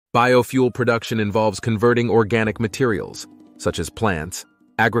Biofuel production involves converting organic materials, such as plants,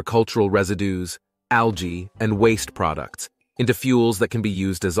 agricultural residues, algae, and waste products, into fuels that can be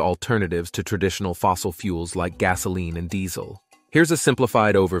used as alternatives to traditional fossil fuels like gasoline and diesel. Here's a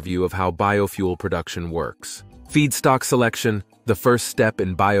simplified overview of how biofuel production works. Feedstock selection. The first step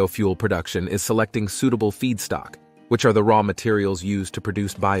in biofuel production is selecting suitable feedstock, which are the raw materials used to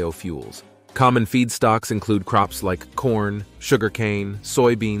produce biofuels. Common feedstocks include crops like corn, sugarcane,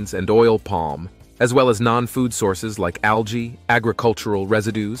 soybeans, and oil palm, as well as non-food sources like algae, agricultural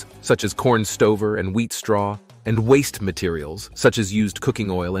residues, such as corn stover and wheat straw, and waste materials, such as used cooking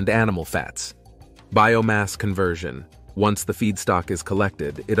oil and animal fats. Biomass conversion. Once the feedstock is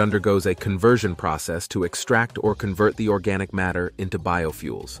collected, it undergoes a conversion process to extract or convert the organic matter into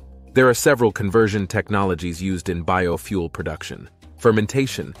biofuels. There are several conversion technologies used in biofuel production.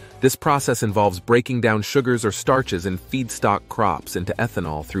 Fermentation. This process involves breaking down sugars or starches in feedstock crops into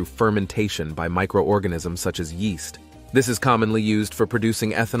ethanol through fermentation by microorganisms such as yeast. This is commonly used for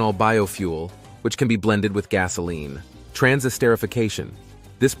producing ethanol biofuel, which can be blended with gasoline. Transesterification.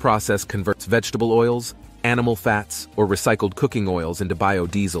 This process converts vegetable oils, animal fats, or recycled cooking oils into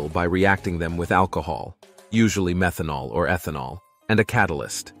biodiesel by reacting them with alcohol, usually methanol or ethanol, and a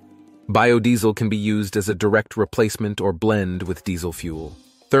catalyst. Biodiesel can be used as a direct replacement or blend with diesel fuel.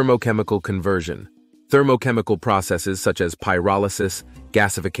 Thermochemical conversion. Thermochemical processes such as pyrolysis,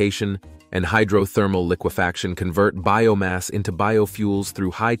 gasification, and hydrothermal liquefaction convert biomass into biofuels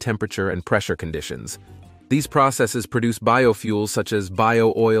through high temperature and pressure conditions. These processes produce biofuels such as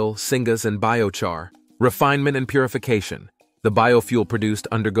bio-oil, syngas, and biochar. Refinement and purification. The biofuel produced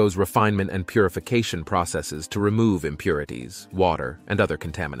undergoes refinement and purification processes to remove impurities, water, and other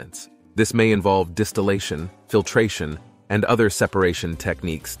contaminants. This may involve distillation, filtration, and other separation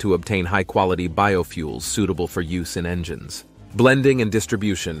techniques to obtain high-quality biofuels suitable for use in engines. Blending and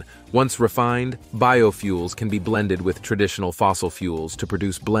distribution. Once refined, biofuels can be blended with traditional fossil fuels to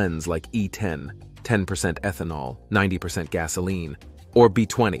produce blends like E10, 10% ethanol, 90% gasoline, or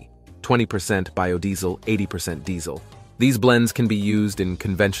B20, 20% biodiesel, 80% diesel. These blends can be used in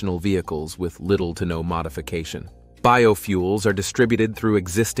conventional vehicles with little to no modification. Biofuels are distributed through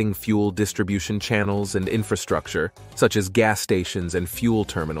existing fuel distribution channels and infrastructure, such as gas stations and fuel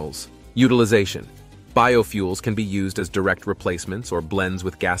terminals. Utilization. Biofuels can be used as direct replacements or blends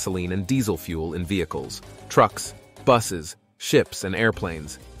with gasoline and diesel fuel in vehicles, trucks, buses, ships, and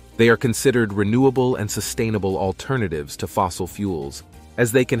airplanes. They are considered renewable and sustainable alternatives to fossil fuels,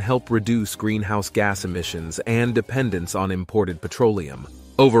 as they can help reduce greenhouse gas emissions and dependence on imported petroleum.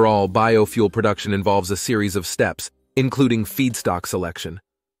 Overall, biofuel production involves a series of steps, including feedstock selection,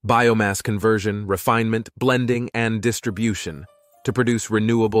 biomass conversion, refinement, blending, and distribution, to produce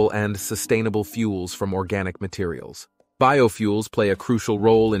renewable and sustainable fuels from organic materials. Biofuels play a crucial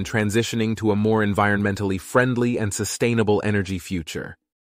role in transitioning to a more environmentally friendly and sustainable energy future.